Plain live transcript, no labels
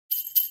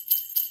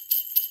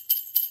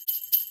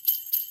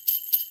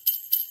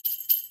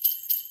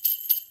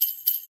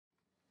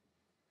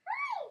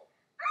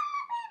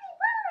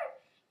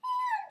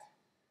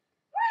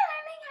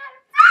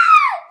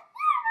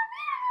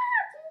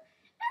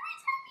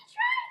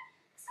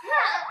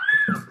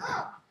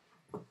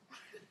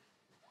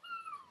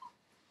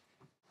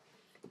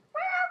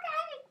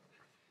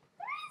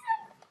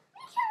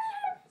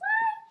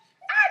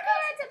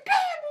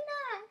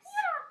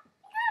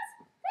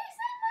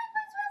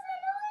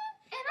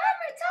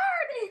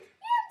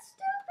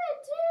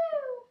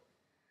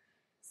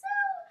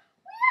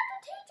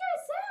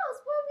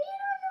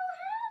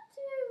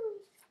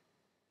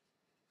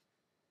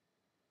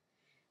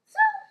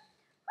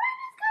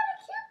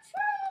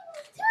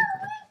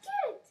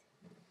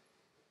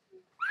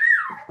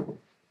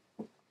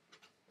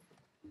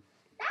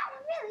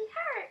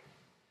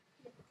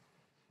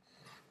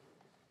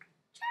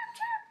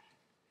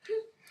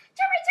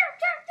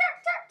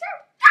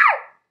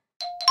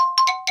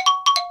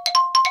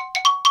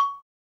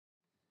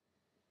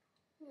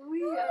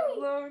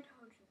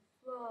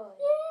good.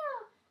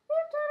 Yeah,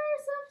 we've taught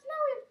ourselves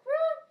now we've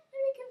grown and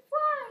we can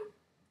fly.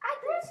 I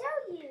can show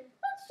you.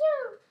 Let's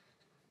shoot.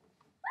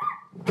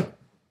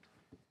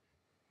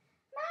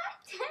 My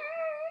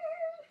turn.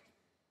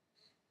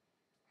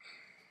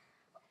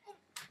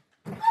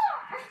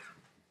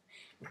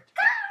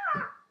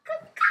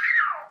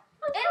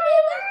 And we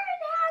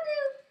learned how to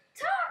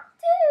talk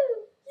too.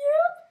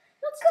 Yep,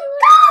 let's do it.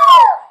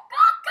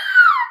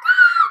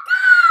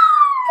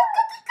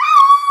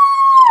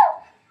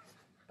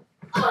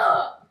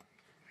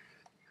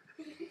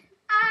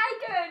 I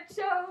can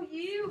show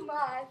you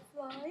my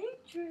flying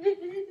trick.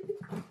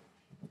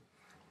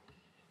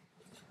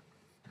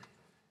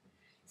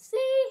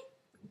 See,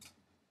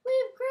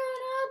 we've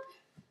grown up.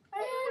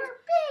 And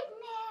we're big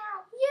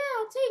now. Yeah,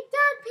 take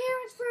that,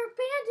 parents, for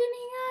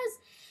abandoning us.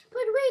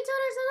 But we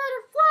taught ourselves how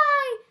to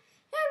fly,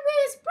 and we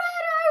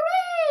spread our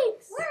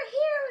wings. We're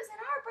heroes in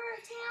our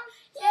bird town.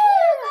 Yeah.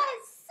 You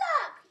guys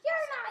suck.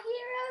 You're not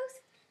heroes.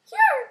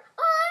 You're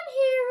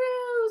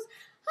unheroes.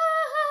 Ha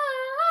ha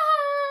ha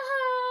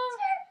ha.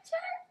 Chirp,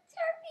 chirp,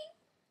 chirpy.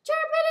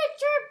 Chirpity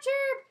chirp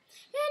chirp.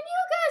 And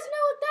you guys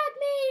know what that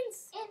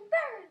means. In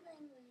bird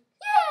language.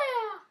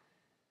 Yeah.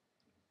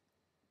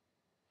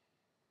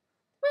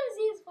 What does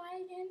he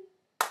fly again?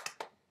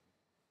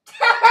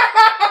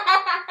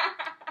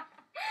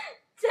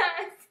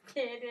 Just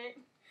kidding.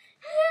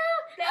 Yeah.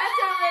 That's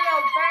a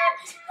little bird.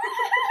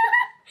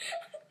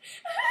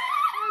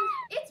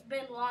 It's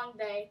been a long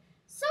day,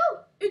 so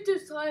it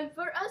is time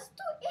for us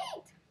to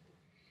eat.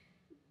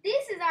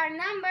 This is our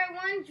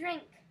 #1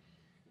 drink,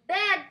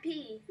 Bad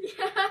Pea.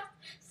 Yeah.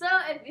 So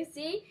if you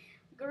see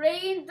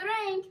green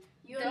drink,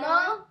 you Don't.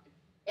 know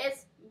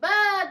it's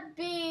bad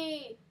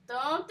pea.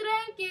 Don't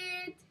drink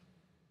it.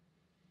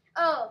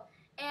 Oh,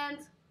 and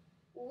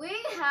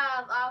we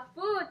have our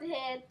food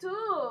here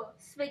too.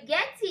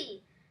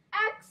 Spaghetti.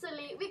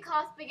 Actually, we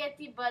call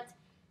spaghetti, but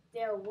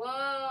they're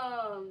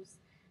worms.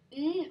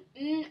 Mmm.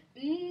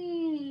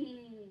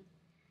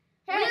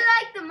 We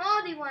like the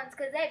moldy ones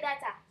because they're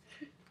better.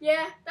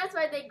 Yeah, that's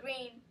why they're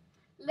green.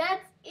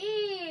 Let's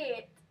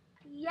eat.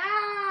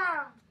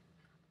 Yum.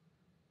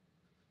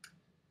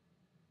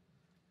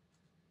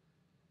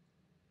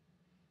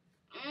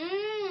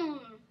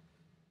 Mmm.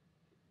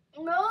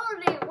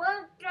 Moldy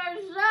worms are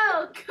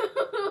so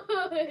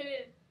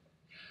good.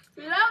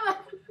 Love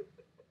it.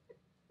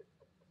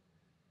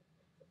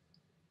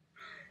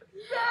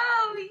 So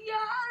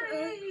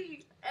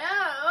yummy.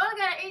 Yeah, we're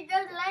gonna eat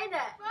those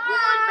later.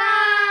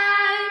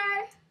 Goodbye.